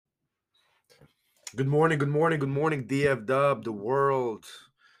Good morning, good morning, good morning, DF Dub, the world.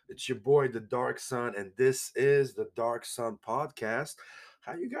 It's your boy, the Dark Sun, and this is the Dark Sun podcast.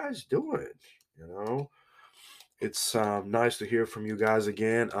 How you guys doing? You know, it's nice to hear from you guys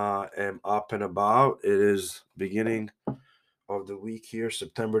again. I am up and about. It is beginning of the week here,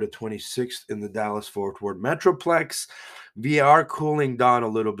 September the 26th in the Dallas Fort Worth Metroplex. We are cooling down a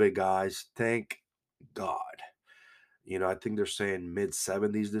little bit, guys. Thank God. I think they're saying mid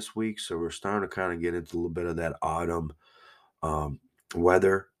 70s this week, so we're starting to kind of get into a little bit of that autumn um,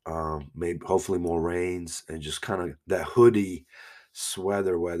 weather. Maybe hopefully more rains and just kind of that hoodie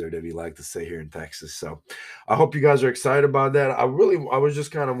sweater weather that we like to say here in Texas. So I hope you guys are excited about that. I was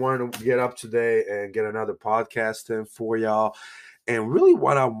just kind of wanting to get up today and get another podcast in for y'all. And really,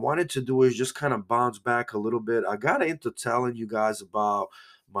 what I wanted to do is just kind of bounce back a little bit. I got into telling you guys about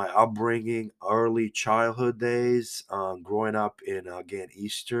my upbringing, early childhood days, growing up in, again,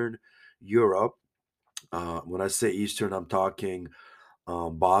 Eastern Europe. When I say Eastern, I'm talking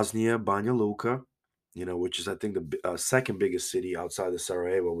Bosnia, Banja Luka, which is, I think, the second biggest city outside of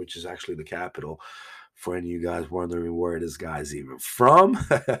Sarajevo, which is actually the capital. For any of you guys wondering where this guy's even from,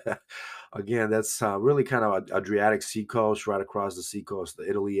 again, that's really kind of Adriatic seacoast, right across the seacoast, the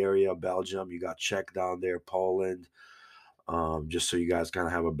Italy area, Belgium. You got Czech down there, Poland. Just so you guys kind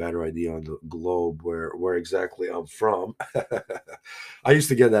of have a better idea on the globe where exactly I'm from. I used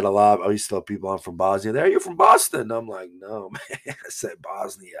to get that a lot. I used to tell people I'm from Bosnia. There, you're from Boston. I'm like, no, man. I said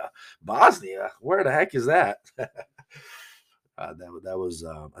Bosnia. Bosnia? Where the heck is that? That was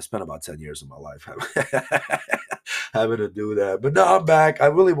I spent about 10 years of my life having to do that. But no, I'm back. I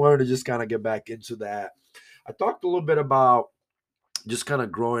really wanted to just kind of get back into that. I talked a little bit about just kind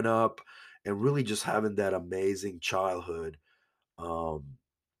of growing up and really just having that amazing childhood. Um,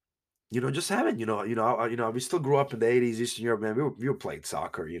 just having, we still grew up in the 80s, Eastern Europe, man. We were playing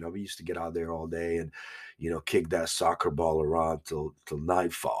soccer, we used to get out there all day and, kick that soccer ball around till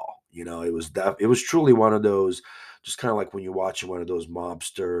nightfall. It was truly one of those, just kind of like when you're watching one of those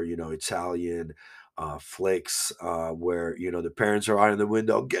mobster, Italian flicks, where, the parents are out in the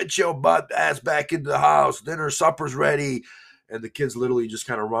window, get your butt ass back into the house, dinner, supper's ready. And the kids literally just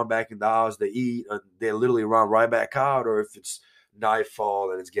kind of run back in the house, they eat, and they literally run right back out. Or if it's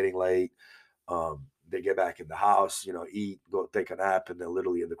nightfall and it's getting late, they get back in the house, eat, go take a nap, and then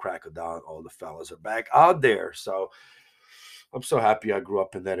literally in the crack of dawn, all the fellas are back out there. So I'm so happy I grew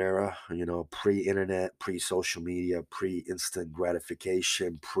up in that era, pre-internet, pre-social media, pre-instant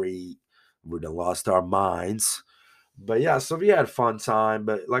gratification, we done lost our minds. But yeah, so we had fun time.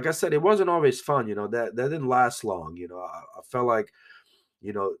 But like I said, it wasn't always fun, that didn't last long. I felt like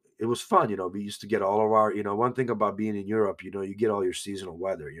it was fun. We used to get all of our, one thing about being in Europe, you get all your seasonal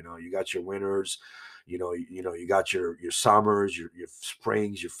weather. You got your winters, you got your summers, your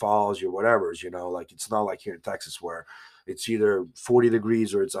springs, your falls, your whatevers. Like it's not like here in Texas where it's either 40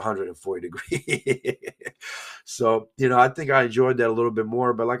 degrees or it's 140 degrees. So I think I enjoyed that a little bit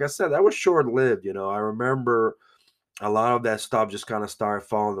more. But like I said, that was short lived. I remember a lot of that stuff just kind of started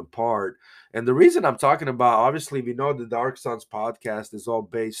falling apart. And the reason I'm talking about, obviously, we know the Dark Sons podcast is all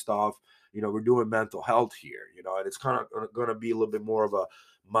based off, we're doing mental health here, and it's kind of going to be a little bit more of a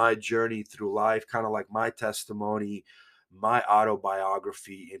my journey through life, kind of like my testimony, my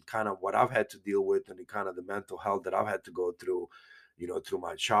autobiography, and kind of what I've had to deal with and the kind of the mental health that I've had to go through, through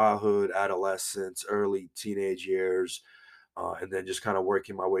my childhood, adolescence, early teenage years, and then just kind of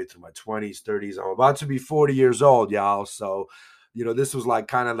working my way through my 20s, 30s. I'm about to be 40 years old, y'all. So, this was like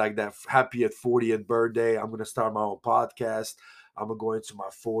kind of like that happy at 40th birthday. I'm going to start my own podcast. I'm going to go into my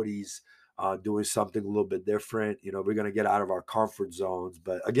 40s doing something a little bit different. We're going to get out of our comfort zones.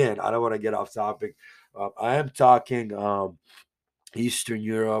 But again, I don't want to get off topic. I am talking Eastern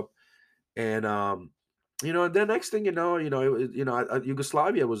Europe and and then next thing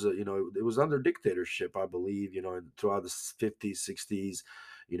Yugoslavia was it was under dictatorship, I believe, throughout the 50s, 60s.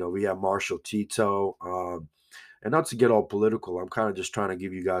 We have Marshal Tito. And not to get all political, I'm kind of just trying to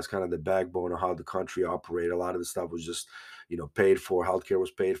give you guys kind of the backbone of how the country operated. A lot of the stuff was just, paid for. Healthcare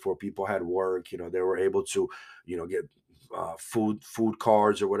was paid for. People had work. They were able to, get food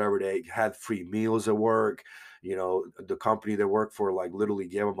cards or whatever. They had free meals at work. The company they worked for, like, literally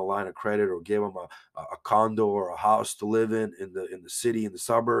gave them a line of credit or gave them a condo or a house to live in the city, in the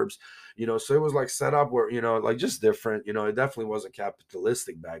suburbs. So it was like set up where, like just different. It definitely wasn't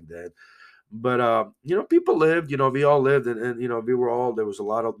capitalistic back then. But people lived, we all lived, and we were all, there was a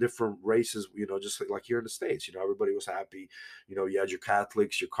lot of different races, just like here in the States. Everybody was happy. You had your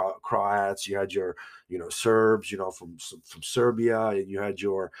Catholics, your Croats, you had your Serbs, from Serbia, and you had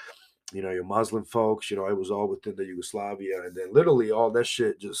your Muslim folks. It was all within the Yugoslavia, and then literally all that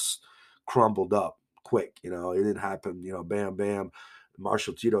shit just crumbled up. quick. You know, it didn't happen. You know, bam, bam.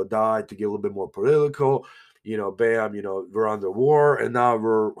 Marshall Tito died to get a little bit more political. You know, bam. You know, we're under war, and now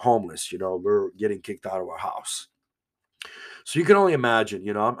we're homeless. You know, we're getting kicked out of our house. So you can only imagine,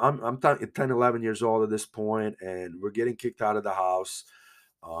 you know, I'm 10, 11 years old at this point, and we're getting kicked out of the house.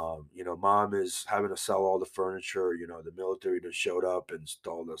 You know, mom is having to sell all the furniture. You know, the military just showed up and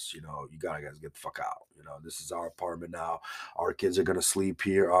told us, you know, you gotta guys get the fuck out. You know, this is our apartment now. Our kids are gonna sleep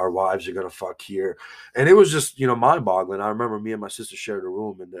here. Our wives are gonna fuck here. And it was just, you know, mind boggling. I remember me and my sister shared a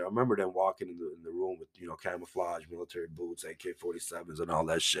room, and I remember them walking in the room with, you know, camouflage, military boots, AK-47s, and all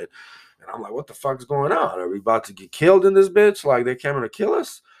that shit. And I'm like, what the fuck's going on? Are we about to get killed in this bitch? Like they coming to kill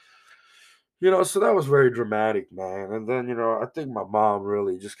us? You know, so that was very dramatic, man. And then, you know, I think my mom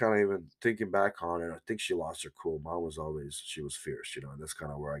really just kind of even thinking back on it, I think she lost her cool. Mom was always she was fierce, you know, and that's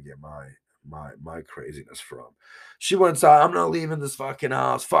kind of where I get my craziness from. She went inside, I'm not leaving this fucking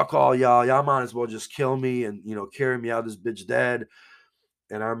house. Fuck all y'all. Y'all might as well just kill me and you know, carry me out this bitch dead.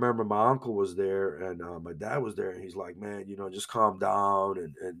 And I remember my uncle was there and my dad was there, and he's like, man, you know, just calm down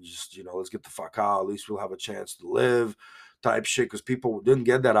and just, you know, let's get the fuck out. At least we'll have a chance to live type shit. Cause people didn't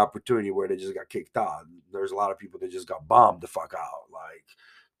get that opportunity where they just got kicked out. There's a lot of people that just got bombed the fuck out. Like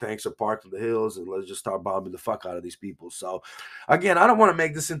tanks are parked in the hills and let's just start bombing the fuck out of these people. So again, I don't want to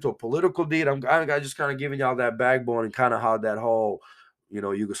make this into a political deed. I just kind of giving y'all that backbone and kind of how that whole you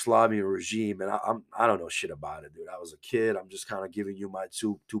know, Yugoslavian regime, and I don't know shit about it, dude. I was a kid. I'm just kind of giving you my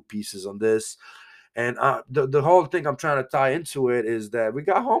two pieces on this, and the whole thing I'm trying to tie into it is that we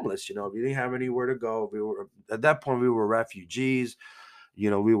got homeless. You know, we didn't have anywhere to go. We were at that point we were refugees. You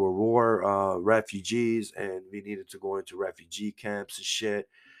know, we were war refugees, and we needed to go into refugee camps and shit.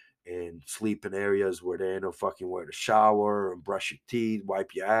 And sleep in areas where there ain't no fucking where to shower and brush your teeth,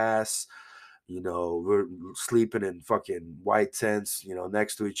 wipe your ass, you know, we're sleeping in fucking white tents, you know,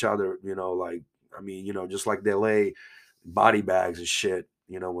 next to each other, you know, like I mean, you know, just like they lay body bags and shit,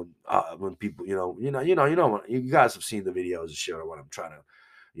 you know, when people, you guys have seen the videos and shit or what I'm trying to,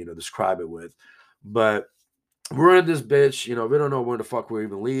 you know, describe it with. But we're in this bitch, you know, we don't know when the fuck we're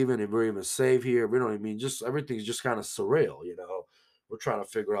even leaving, if we're even safe here. We don't even mean just everything's just kind of surreal, you know. We're trying to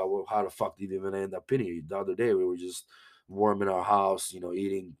figure out well, how the fuck did we even end up in here. The other day we were just warming our house, you know,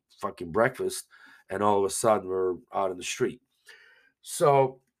 eating fucking breakfast, and all of a sudden we're out in the street.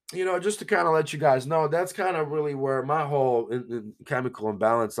 So, you know, just to kind of let you guys know, that's kind of really where my whole in chemical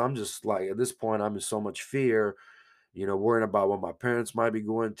imbalance. I'm just like at this point, I'm in so much fear, you know, worrying about what my parents might be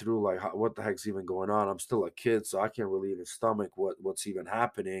going through, like what the heck's even going on. I'm still a kid, so I can't really even stomach what's even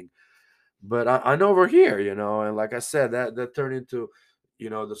happening. But I know we're here, you know, and like I said, that turned into,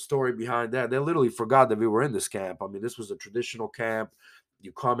 you know, the story behind that. They literally forgot that we were in this camp. I mean, this was a traditional camp.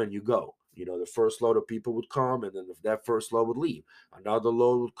 You come and you go. You know, the first load of people would come, and then that first load would leave. Another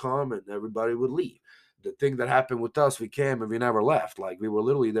load would come, and everybody would leave. The thing that happened with us, we came and we never left. Like we were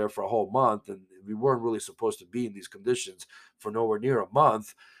literally there for a whole month, and we weren't really supposed to be in these conditions for nowhere near a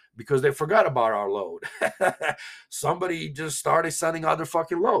month because they forgot about our load. Somebody just started sending other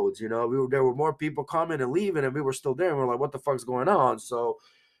fucking loads. You know, there were more people coming and leaving, and we were still there. And we're like, what the fuck's going on? So,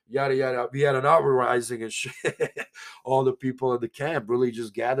 yada yada. We had an uprising and shit. All the people in the camp really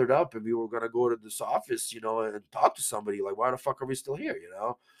just gathered up, and we were gonna go to this office, you know, and talk to somebody. Like, why the fuck are we still here? You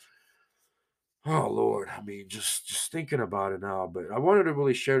know. Oh Lord, I mean, just thinking about it now. But I wanted to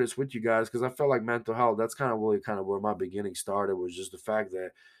really share this with you guys because I felt like mental health. That's kind of really kind of where my beginning started was just the fact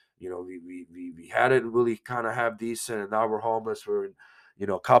that you know we had it really kind of have decent, and now we're homeless. We're in you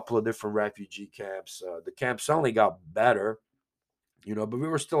know a couple of different refugee camps. The camps only got better, you know, but we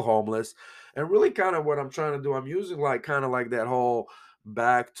were still homeless. And really, kind of what I'm trying to do, I'm using like kind of like that whole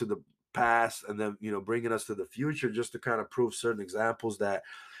back to the past, and then you know bringing us to the future, just to kind of prove certain examples that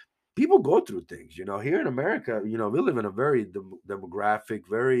people go through things. You know, here in America, you know, we live in a very demographic,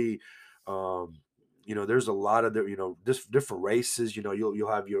 very, um, you know, there's a lot of you know, different races. You know, you'll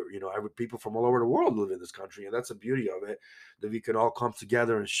have your, you know, every people from all over the world live in this country, and that's the beauty of it, that we can all come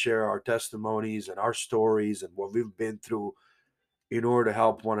together and share our testimonies and our stories and what we've been through in order to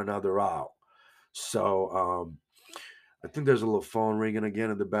help one another out. So, I think there's a little phone ringing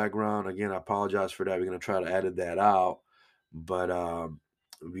again in the background. Again, I apologize for that. We're gonna try to edit that out, but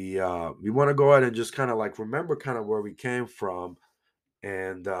we want to go ahead and just kind of like remember kind of where we came from,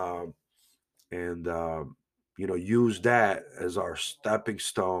 and and you know use that as our stepping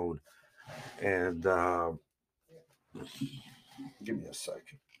stone. And give me a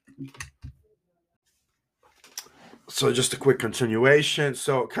second. So just a quick continuation.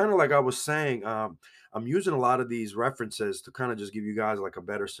 So kind of like I was saying, I'm using a lot of these references to kind of just give you guys like a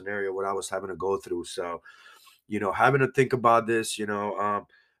better scenario what I was having to go through. So you know, having to think about this, you know,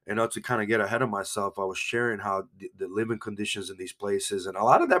 And not to kind of get ahead of myself, I was sharing how the living conditions in these places, and a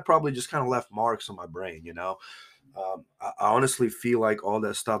lot of that probably just kind of left marks on my brain. I honestly feel like all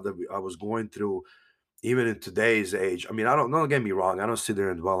that stuff that I was going through, even in today's age. I mean, I don't get me wrong. I don't sit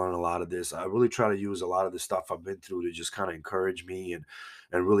there and dwell on a lot of this. I really try to use a lot of the stuff I've been through to just kind of encourage me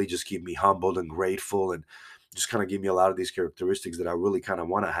and really just keep me humbled and grateful and just kind of give me a lot of these characteristics that I really kind of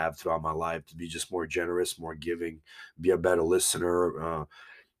want to have throughout my life to be just more generous, more giving, be a better listener,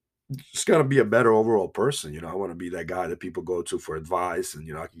 just gotta be a better overall person. I want to be that guy that people go to for advice, and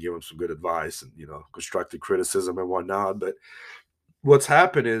I can give them some good advice and constructive criticism and whatnot. But what's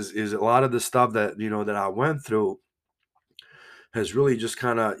happened is a lot of the stuff that that I went through has really just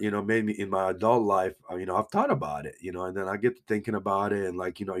kind of made me in my adult life. I've thought about it, and then I get to thinking about it, and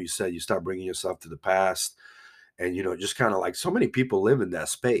like you said, you start bringing yourself to the past, and just kind of like so many people live in that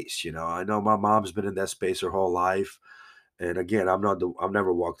space. I know my mom's been in that space her whole life. And again, I've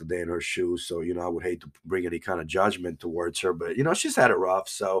never walked a day in her shoes, so I would hate to bring any kind of judgment towards her, but she's had it rough.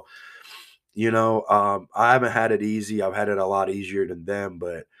 So, I haven't had it easy. I've had it a lot easier than them,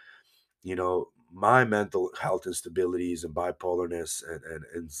 but my mental health instabilities and bipolarness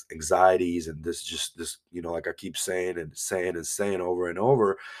and anxieties and this, like I keep saying and saying and saying over and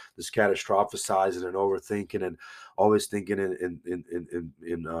over, this catastrophizing and overthinking and always thinking in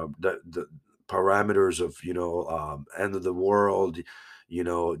the parameters of end of the world,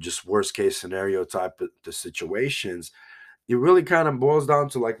 just worst case scenario type of the situations. It really kind of boils down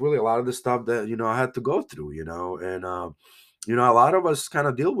to like really a lot of the stuff that I had to go through, and a lot of us kind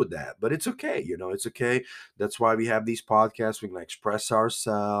of deal with that, but it's okay. It's okay. That's why we have these podcasts. We can express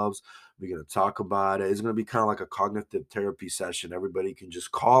ourselves. We're gonna talk about it. It's gonna be kind of like a cognitive therapy session. Everybody can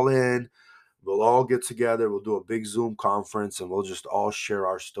just call in. We'll all get together. We'll do a big Zoom conference, and we'll just all share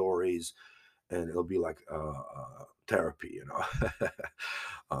our stories, and it'll be like therapy,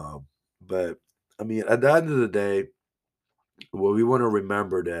 um, but I mean, at the end of the day, well, we want to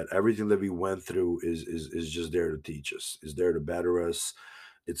remember that everything that we went through is just there to teach us, is there to better us.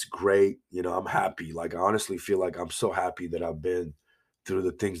 It's great. I'm happy. Like I honestly feel like I'm so happy that I've been through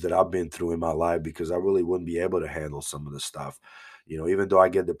the things that I've been through in my life because I really wouldn't be able to handle some of the stuff. Even though I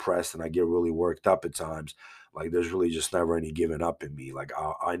get depressed and I get really worked up at times, like there's really just never any giving up in me. Like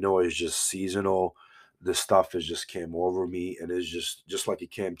I know it's just seasonal. This stuff has just came over me and it's just like it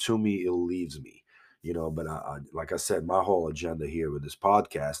came to me, it leaves me. But like I said, my whole agenda here with this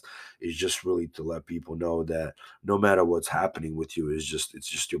podcast is just really to let people know that no matter what's happening with you, it's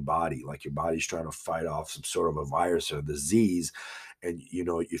just your body. Like your body's trying to fight off some sort of a virus or disease. And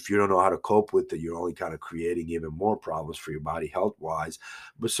if you don't know how to cope with it, you're only kind of creating even more problems for your body health wise.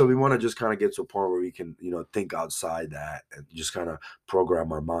 But so we want to just kind of get to a point where we can, think outside that and just kind of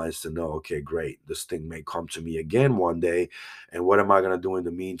program our minds to know, okay, great, this thing may come to me again one day. And what am I going to do in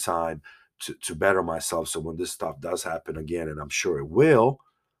the meantime to better myself? So when this stuff does happen again, and I'm sure it will,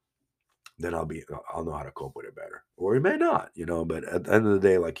 then I'll know how to cope with it better. Or it may not, but at the end of the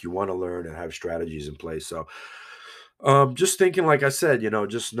day, like you want to learn and have strategies in place. So just thinking, like I said,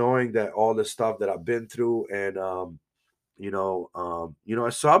 just knowing that all the stuff that I've been through and so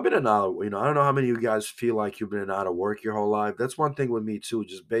I've been in out of, I don't know how many of you guys feel like you've been out of work your whole life. That's one thing with me too,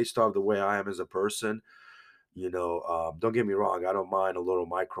 just based off the way I am as a person. Don't get me wrong, I don't mind a little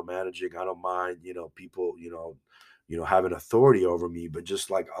micromanaging. I don't mind, people, having authority over me, but just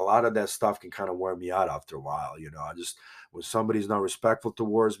like a lot of that stuff can kind of wear me out after a while. I just, when somebody's not respectful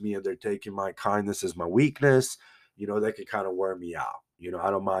towards me and they're taking my kindness as my weakness, that can kind of wear me out.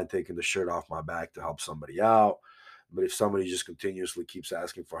 I don't mind taking the shirt off my back to help somebody out. But if somebody just continuously keeps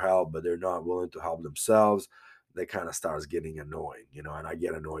asking for help, but they're not willing to help themselves, that kind of starts getting annoying, and I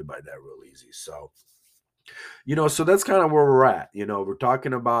get annoyed by that real easy. So, so that's kind of where we're at. We're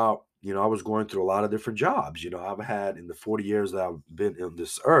talking about, I was going through a lot of different jobs. I've had in the 40 years that I've been on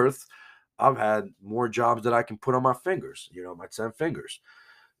this earth, I've had more jobs that I can put on my fingers, my 10 fingers.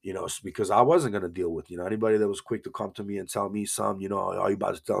 Because I wasn't gonna deal with, anybody that was quick to come to me and tell me some, are you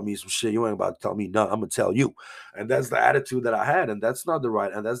about to tell me some shit? You ain't about to tell me nothing. I'm gonna tell you. And that's the attitude that I had, and that's not the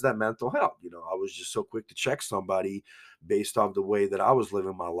right, and that's that mental health. I was just so quick to check somebody based off the way that I was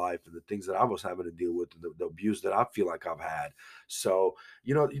living my life and the things that I was having to deal with, and the abuse that I feel like I've had. So,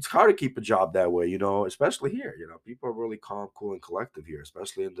 it's hard to keep a job that way, especially here. People are really calm, cool, and collective here,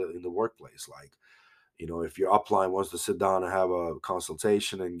 especially in the workplace. Like, if your upline wants to sit down and have a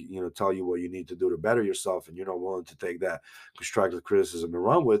consultation and tell you what you need to do to better yourself, and you're not willing to take that constructive criticism and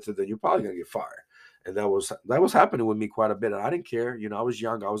run with it, then you're probably gonna get fired. And that was happening with me quite a bit, and I didn't care. I was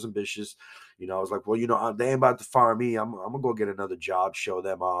young, I was ambitious. I was like, well, they ain't about to fire me. I'm gonna go get another job, show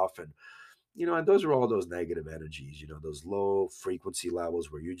them off, and And those are all those negative energies, those low frequency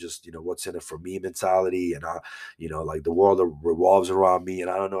levels where you just, what's in it for me mentality. And like the world revolves around me.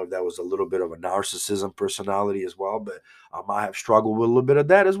 And I don't know if that was a little bit of a narcissism personality as well, but I might have struggled with a little bit of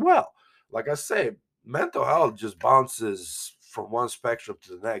that as well. Like I say, mental health just bounces from one spectrum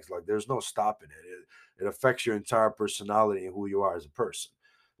to the next. Like there's no stopping it affects your entire personality and who you are as a person.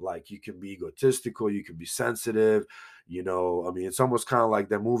 Like you can be egotistical, you can be sensitive. I mean, it's almost kind of like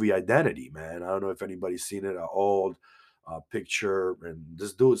that movie Identity, man. I don't know if anybody's seen it, an old picture. And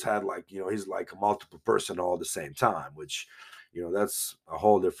this dude's had like, he's like a multiple person all at the same time, which, that's a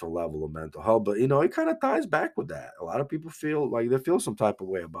whole different level of mental health. But, it kind of ties back with that. A lot of people feel like they feel some type of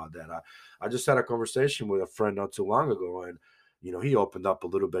way about that. I just had a conversation with a friend not too long ago, and, he opened up a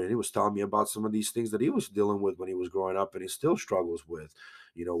little bit and he was telling me about some of these things that he was dealing with when he was growing up and he still struggles with,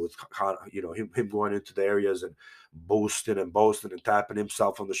 with how, him going into the areas and boasting and tapping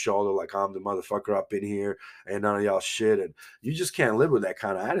himself on the shoulder like I'm the motherfucker up in here and none of y'all shit. And you just can't live with that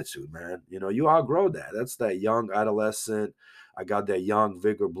kind of attitude, man. You outgrow that. That's that young adolescent. I got that young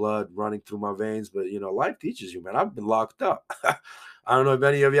vigor blood running through my veins, but life teaches you, man. I've been locked up. I don't know if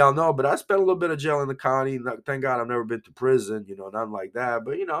any of y'all know, but I spent a little bit of jail in the county. Thank God I've never been to prison, nothing like that.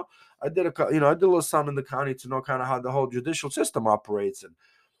 But I did I did a little something in the county to know kind of how the whole judicial system operates, and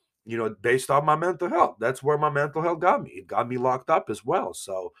based on my mental health. That's where my mental health got me. It got me locked up as well.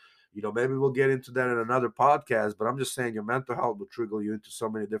 So, maybe we'll get into that in another podcast, but I'm just saying your mental health will trigger you into so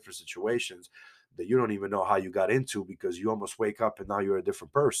many different situations that you don't even know how you got into because you almost wake up and now you're a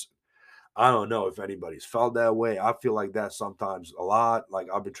different person. I don't know if anybody's felt that way. I feel like that sometimes a lot. Like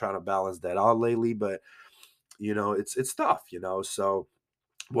I've been trying to balance that out lately, but it's tough, So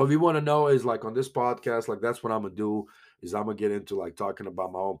what we want to know is like on this podcast, like that's what I'm gonna do is I'm gonna get into like talking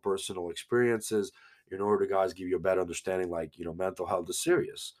about my own personal experiences in order to guys give you a better understanding. Like mental health is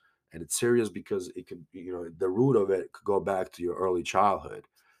serious, and it's serious because it can, the root of it could go back to your early childhood.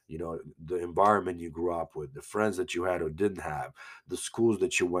 The environment you grew up with, the friends that you had or didn't have, the schools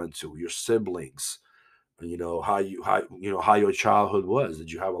that you went to, your siblings, how your childhood was.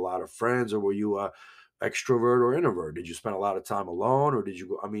 Did you have a lot of friends, or were you a extrovert or introvert? Did you spend a lot of time alone, or did you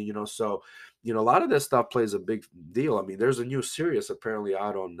go, I mean, so a lot of this stuff plays a big deal. I mean, there's a new series apparently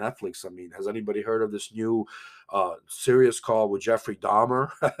out on Netflix. I mean, has anybody heard of this new series called with Jeffrey Dahmer?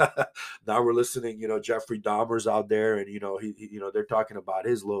 Now we're listening, Jeffrey Dahmer's out there, and they're talking about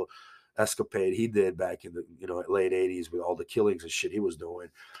his little escapade he did back in the late 80s with all the killings and shit he was doing.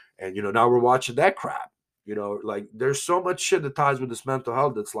 And now we're watching that crap. Like there's so much shit that ties with this mental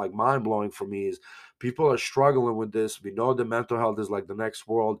health that's like mind blowing for me. Is people are struggling with this. We know that mental health is like the next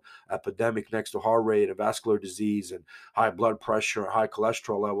world epidemic next to heart rate and vascular disease and high blood pressure and high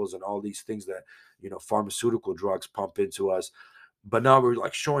cholesterol levels and all these things that pharmaceutical drugs pump into us. But now we're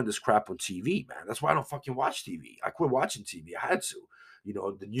like showing this crap on TV, man. That's why I don't fucking watch TV. I quit watching TV. I had to.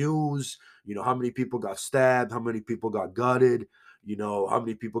 The news, how many people got stabbed, how many people got gutted, how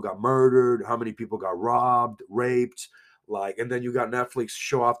many people got murdered, how many people got robbed, raped, like, and then you got Netflix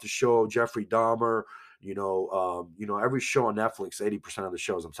show after show, Jeffrey Dahmer, every show on Netflix, 80% of the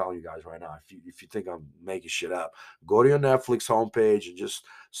shows, I'm telling you guys right now, if you think I'm making shit up, go to your Netflix homepage and just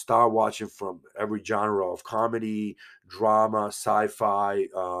start watching from every genre of comedy, drama, sci-fi,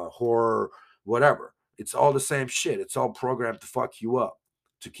 horror, whatever. It's all the same shit. It's all programmed to fuck you up,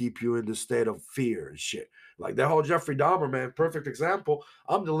 to keep you in the state of fear and shit. Like that whole Jeffrey Dahmer, man, perfect example.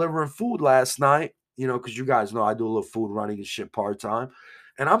 I'm delivering food last night, because you guys know I do a little food running and shit part time.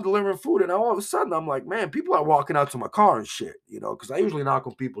 And I'm delivering food, and all of a sudden I'm like, man, people are walking out to my car and shit, because I usually knock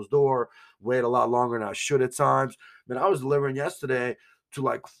on people's door, wait a lot longer than I should at times. Man, I was delivering yesterday to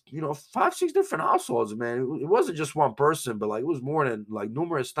like, 5, 6 different households, man. It wasn't just one person, but like it was more than like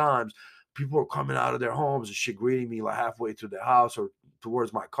numerous times. People were coming out of their homes and shit, greeting me like halfway through the house or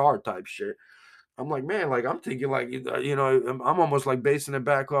towards my car type shit. I'm like, man, like I'm thinking like, I'm almost like basing it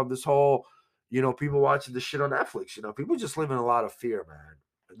back off this whole, people watching this shit on Netflix. People just live in a lot of fear, man.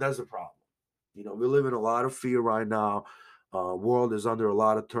 That's the problem. We live in a lot of fear right now. World is under a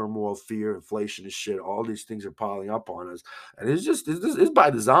lot of turmoil, fear, inflation, and shit. All these things are piling up on us, and it's by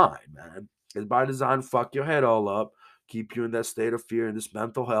design, man. It's by design. Fuck your head all up, keep you in that state of fear and this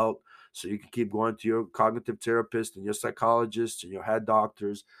mental health, so you can keep going to your cognitive therapist and your psychologists and your head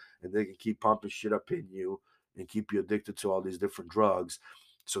doctors, and they can keep pumping shit up in you and keep you addicted to all these different drugs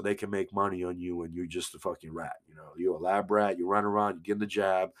so they can make money on you and you're just a fucking rat. You're a lab rat, you run around, you get the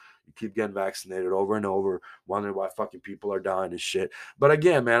jab, you keep getting vaccinated over and over, wondering why fucking people are dying and shit. But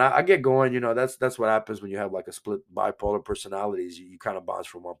again, man, I get going, that's what happens when you have like a split bipolar personalities. You kind of bounce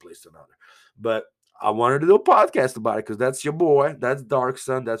from one place to another. But I wanted to do a podcast about it because that's your boy. That's Dark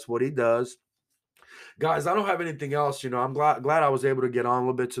Sun. That's what he does. Guys, I don't have anything else. I'm glad I was able to get on a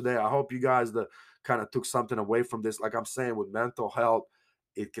little bit today. I hope you guys kind of took something away from this. Like I'm saying, with mental health,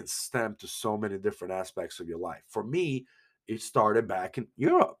 it can stem to so many different aspects of your life. For me, it started back in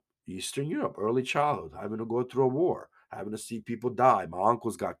Europe, Eastern Europe, early childhood, having to go through a war, having to see people die. My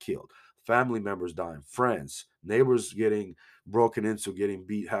uncles got killed, family members dying, friends, neighbors getting broken into, getting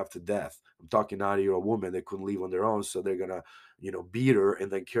beat half to death. I'm talking 90-year-old woman they couldn't leave on their own, so they're gonna, beat her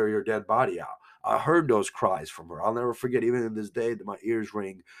and then carry her dead body out. I heard those cries from her. I'll never forget, even in this day, that my ears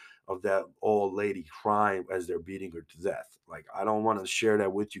ring of that old lady crying as they're beating her to death. Like, I don't want to share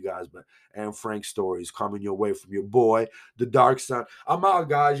that with you guys, but Anne Frank stories coming your way from your boy, the Dark Sun. I'm out,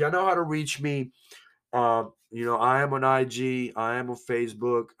 guys. Y'all know how to reach me. I am on IG. I am on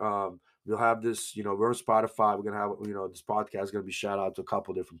Facebook. We'll have this, we're on Spotify. We're gonna have, this podcast is gonna be shout out to a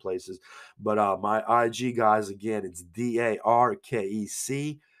couple different places. But my IG, guys, again, it's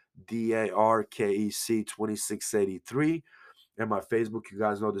DARKEC 2683. And my Facebook, you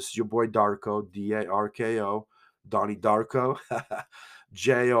guys know this is your boy Darko, DARKO, Donnie Darko,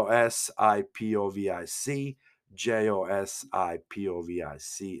 JOSIPOVIC.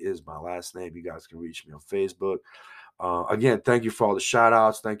 JOSIPOVIC is my last name. You guys can reach me on Facebook. Again, thank you for all the shout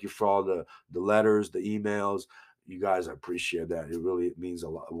outs. Thank you for all the letters, the emails. You guys, I appreciate that. It means a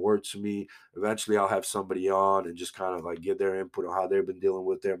lot of word to me. Eventually, I'll have somebody on and just kind of like get their input on how they've been dealing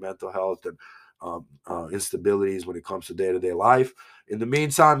with their mental health and instabilities when it comes to day-to-day life. In the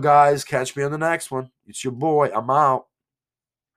meantime, guys, catch me on the next one. It's your boy. I'm out.